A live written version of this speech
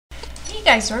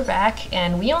Hey guys, we're back,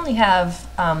 and we only have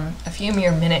a few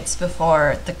mere minutes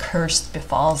before the curse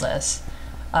befalls us.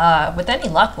 With any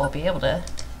luck, we'll be able to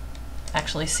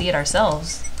actually see it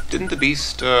ourselves. Didn't the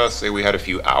beast say we had a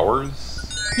few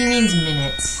hours? He means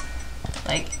minutes.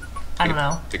 Like, I don't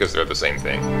know. Because they're the same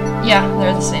thing. Yeah,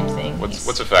 they're the same thing.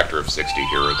 What's a factor of 60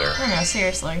 here or there? I don't know,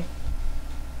 seriously.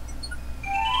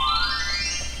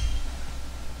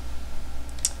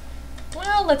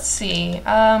 Well, let's see.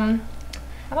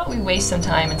 How about we waste some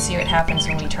time and see what happens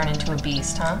when we turn into a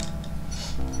beast, huh?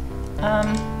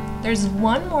 There's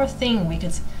one more thing we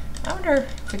could... I wonder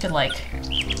if we could, like...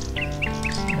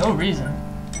 No reason.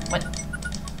 What?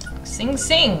 Sing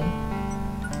Sing!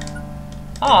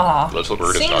 Aw. Little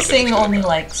bird is Sing not Sing interested only in that.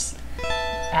 likes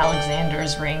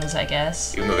Alexander's rings, I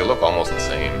guess. Even though they look almost the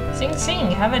same. Sing Sing,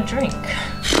 have a drink.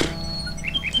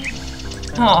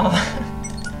 Aw.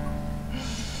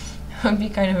 That would be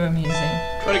kind of amusing.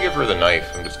 Try to give her the knife.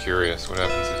 I'm just curious. What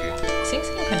happens if you... Sing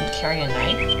Sing couldn't carry a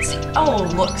knife. See? Oh,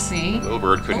 look, see? Little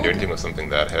bird couldn't do anything with something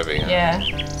that heavy. Yeah.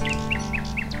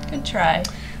 Good try.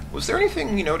 Was there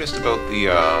anything you noticed about the,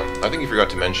 I think you forgot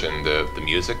to mention the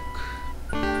music?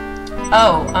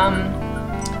 Oh,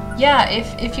 yeah,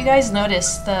 if you guys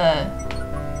notice,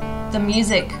 the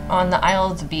music on the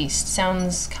Isle of the Beast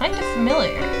sounds kind of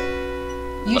familiar.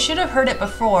 You should have heard it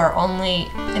before, only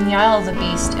in the Isle of the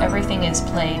Beast, everything is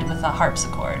played with a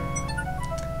harpsichord.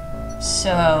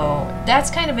 So,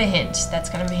 that's kind of a hint. That's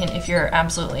kind of a hint if you're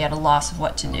absolutely at a loss of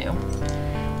what to do.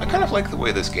 I kind of like the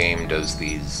way this game does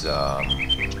these,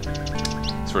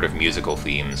 sort of musical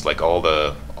themes. Like all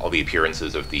the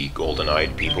appearances of the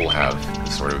golden-eyed people have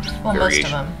sort of Well,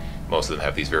 variation. most of them. Most of them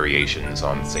have these variations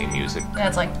on the same music. Yeah,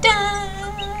 it's like... Da,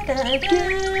 da, da,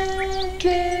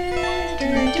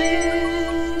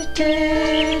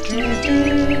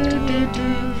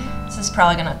 This is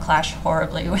probably gonna clash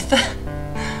horribly with the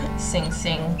Sing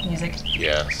Sing music.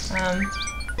 Yes.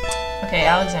 Okay,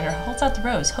 Alexander holds out the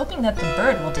rose, hoping that the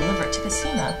bird will deliver it to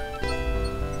Cosima.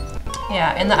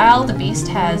 Yeah, and the Isle of the Beast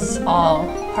has all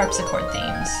harpsichord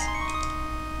themes.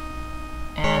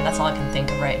 And that's all I can think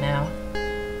of right now.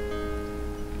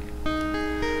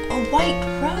 A white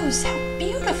rose, how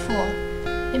beautiful!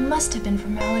 It must have been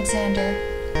from Alexander.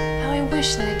 How I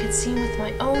wish that I could see with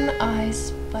my own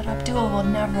eyes, but Abdul will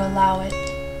never allow it.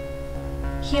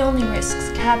 He only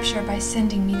risks capture by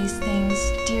sending me these things,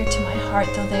 dear to my heart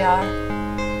though they are.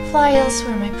 Fly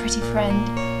elsewhere, my pretty friend.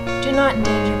 Do not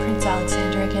endanger Prince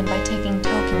Alexander again by taking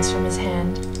tokens from his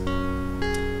hand.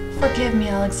 Forgive me,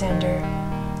 Alexander,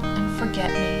 and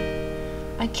forget me.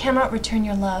 I cannot return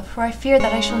your love, for I fear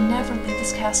that I shall never leave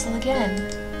this castle again.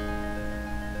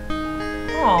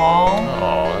 Aww.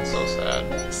 Oh, that's so sad.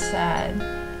 Very sad.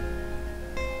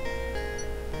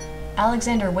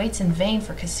 Alexander waits in vain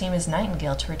for Cosima's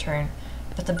nightingale to return,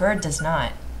 but the bird does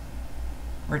not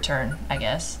return, I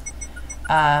guess.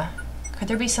 Could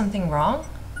there be something wrong?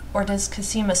 Or does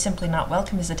Cosima simply not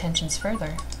welcome his attentions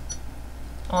further?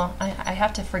 Well, I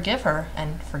have to forgive her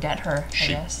and forget her, I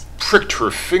guess. Pricked her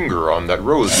finger on that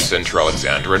rose you sent to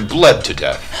Alexander and bled to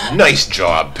death. Nice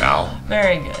job, pal.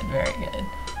 Very good, very good.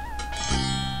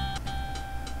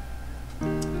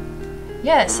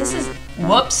 Yes, this is...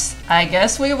 Whoops, I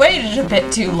guess we waited a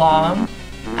bit too long.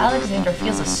 Alexander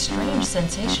feels a strange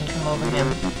sensation come over him.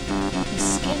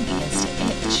 His skin begins to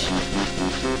itch.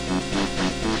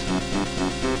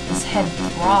 His head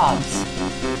throbs.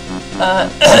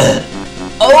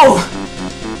 Oh!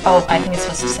 Oh, I think it's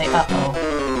supposed to say uh-oh.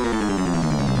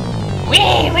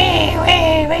 Wee, wee,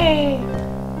 wee, wee!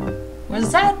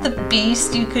 Was that the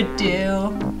beast you could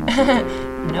do?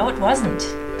 No, it wasn't.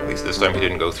 At least this time he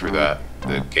didn't go through the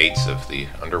gates of the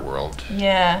underworld.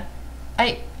 Yeah.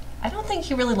 I don't think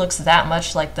he really looks that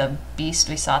much like the beast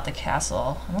we saw at the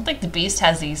castle. I don't think the beast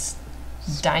has these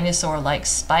dinosaur-like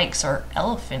spikes or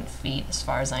elephant feet, as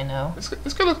far as I know. This guy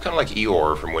looks kind of like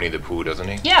Eeyore from Winnie the Pooh, doesn't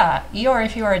he? Yeah, Eeyore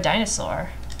if you were a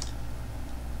dinosaur.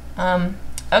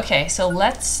 Okay, so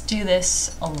let's do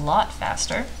this a lot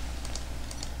faster.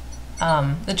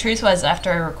 The truth was,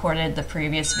 after I recorded the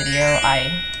previous video,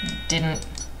 I didn't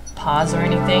pause or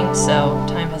anything, so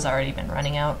time has already been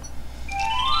running out.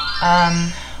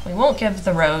 We won't give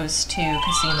the rose to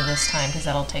Cosima this time, because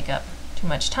that'll take up too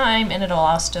much time, and it'll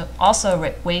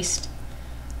also waste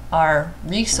our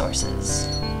resources.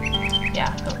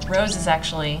 Yeah, the rose is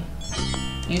actually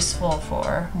useful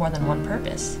for more than one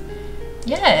purpose.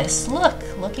 Yes,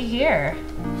 looky here.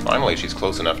 Finally, she's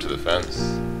close enough to the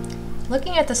fence.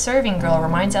 Looking at the serving girl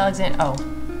reminds Alexander... Oh.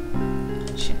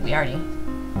 Shoot, we already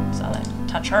saw that.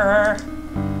 Touch her!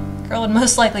 The girl would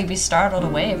most likely be startled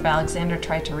away if Alexander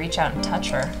tried to reach out and touch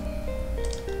her.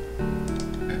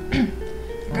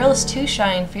 The girl is too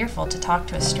shy and fearful to talk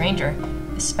to a stranger,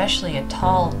 especially a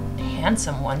tall,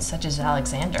 handsome one such as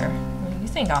Alexander. Well, you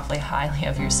think awfully highly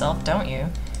of yourself, don't you?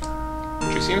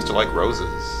 She seems to like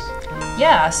roses.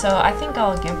 Yeah, so I think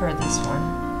I'll give her this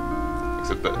one.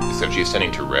 Except she's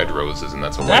tending to red roses, and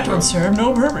that's a white That would rose. serve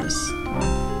no purpose.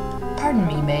 Pardon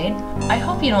me, maid. I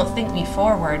hope you don't think me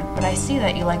forward, but I see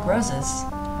that you like roses.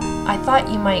 I thought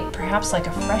you might perhaps like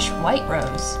a fresh white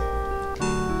rose.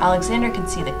 Alexander could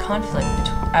see the conflict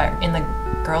in the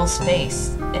girl's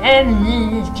face.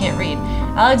 Can't read.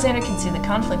 Alexander can see the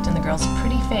conflict in the girl's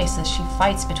pretty face as she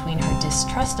fights between her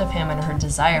distrust of him and her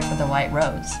desire for the white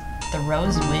rose. The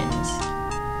rose wins.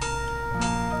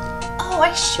 Oh,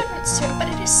 I shouldn't, sir, but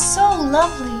it is so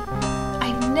lovely.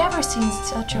 I've never seen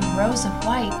such a rose of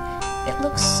white. It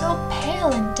looks so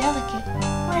pale and delicate.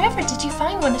 Wherever did you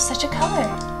find one of such a color?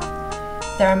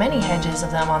 There are many hedges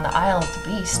of them on the Isle of the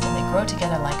Beast, and they grow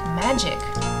together like magic.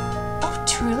 Oh,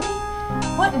 truly?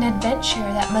 What an adventure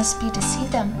that must be to see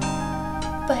them.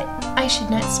 But I should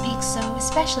not speak so,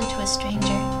 especially to a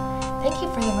stranger. Thank you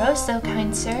for the rose, though,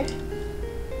 kind sir.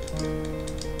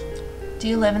 Do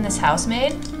you live in this house,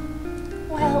 maid?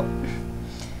 Well,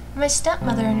 my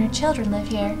stepmother and her children live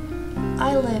here.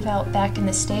 I live out back in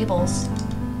the stables.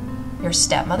 Your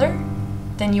stepmother?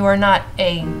 Then you are not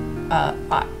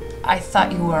I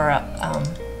thought you were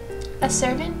A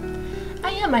servant?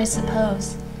 I am, I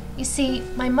suppose. You see,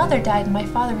 my mother died and my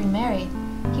father remarried.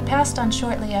 He passed on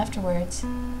shortly afterwards.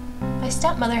 My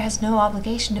stepmother has no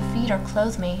obligation to feed or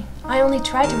clothe me. I only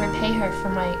try to repay her for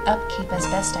my upkeep as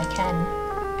best I can.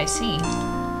 I see.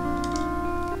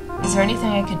 Is there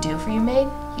anything I could do for you, maid?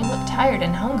 You look tired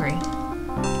and hungry.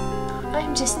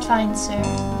 I'm just fine, sir.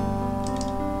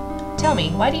 Tell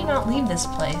me, why do you not leave this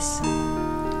place?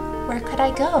 Where could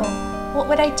I go? What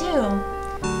would I do?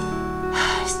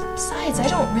 Besides, I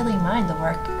don't really mind the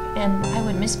work, and I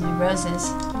would miss my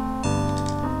roses.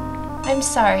 I'm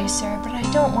sorry, sir, but I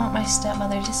don't want my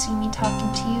stepmother to see me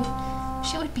talking to you.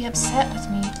 She would be upset with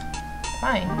me.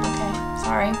 Fine, okay,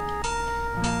 sorry.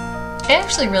 I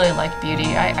actually really like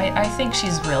Beauty. I think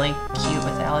she's really cute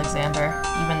with Alexander,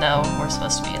 even though we're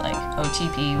supposed to be like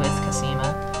OTP with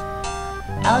Cosima.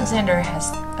 Alexander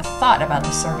has a thought about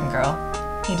the servant girl.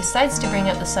 He decides to bring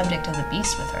up the subject of the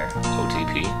beast with her.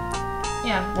 OTP?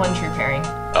 Yeah, one true pairing.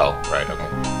 Oh, right, okay.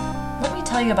 Let me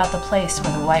tell you about the place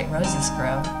where the white roses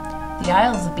grow. The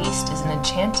Isle of the Beast is an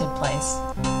enchanted place.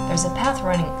 There's a path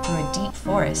running through a deep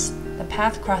forest. The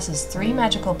path crosses 3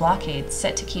 magical blockades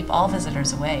set to keep all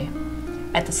visitors away.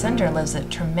 At the center lives a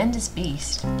tremendous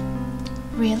beast.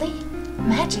 Really?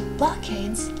 Magic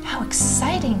blockades? How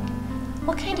exciting!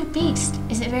 What kind of beast?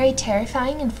 Is it very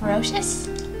terrifying and ferocious?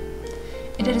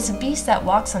 It is a beast that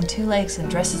walks on 2 legs and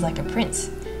dresses like a prince.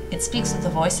 It speaks with the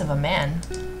voice of a man.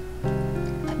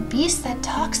 A beast that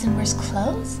talks and wears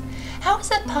clothes? How is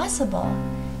that possible?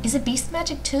 Is it beast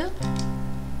magic too?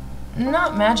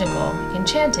 Not magical,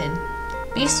 enchanted.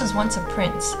 Beast was once a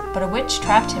prince, but a witch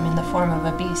trapped him in the form of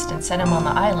a beast and set him on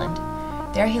the island.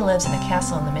 There he lives in a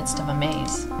castle in the midst of a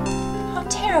maze. How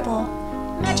terrible!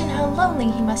 Imagine how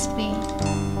lonely he must be.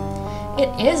 It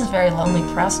is a very lonely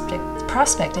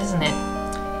prospect, isn't it?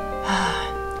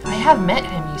 I have met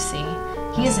him, you see.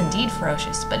 He is indeed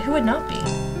ferocious, but who would not be?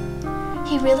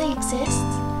 He really exists?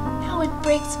 How it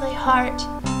breaks my heart.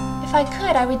 If I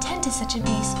could, I would tend to such a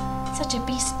beast. Such a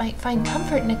beast might find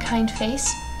comfort in a kind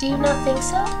face. Do you not think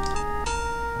so?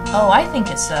 Oh, I think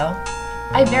it so.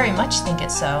 I very much think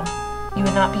it so. You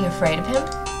would not be afraid of him?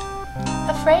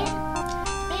 Afraid?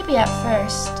 Maybe at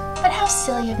first. But how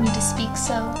silly of me to speak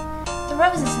so. The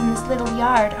roses in this little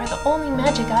yard are the only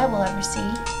magic I will ever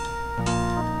see.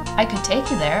 I could take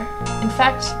you there. In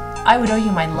fact, I would owe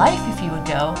you my life if you would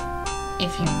go.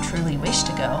 If you truly wish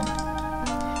to go.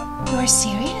 You are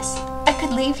serious? I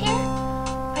could leave here?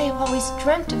 I have always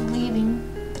dreamt of leaving,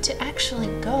 but to actually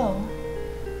go.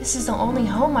 This is the only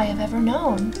home I have ever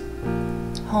known.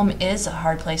 Home is a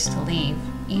hard place to leave,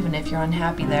 even if you're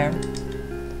unhappy there.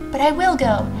 But I will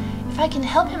go. If I can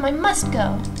help him, I must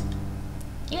go.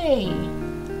 Yay!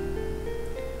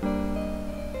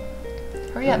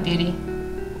 Hurry up, Beauty.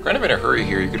 We're kind of in a hurry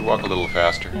here. You could walk a little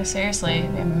faster. No, seriously,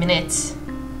 we have minutes.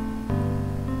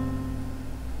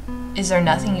 Is there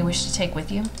nothing you wish to take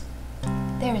with you?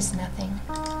 There is nothing.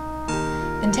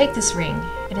 Then take this ring.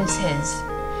 It is his.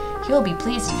 He will be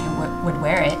pleased if you would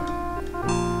wear it.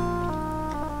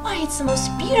 Why, it's the most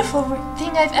beautiful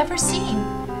thing I've ever seen.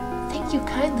 Thank you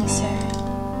kindly, sir.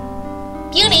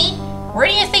 Beauty, where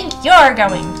do you think you're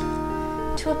going?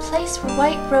 To a place where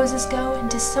white roses go and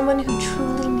to someone who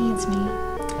truly needs me.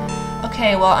 A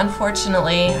Okay, well,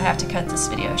 unfortunately, I have to cut this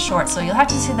video short, so you'll have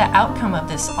to see the outcome of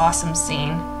this awesome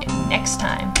scene next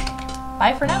time.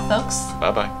 Bye for now, folks.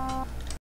 Bye-bye.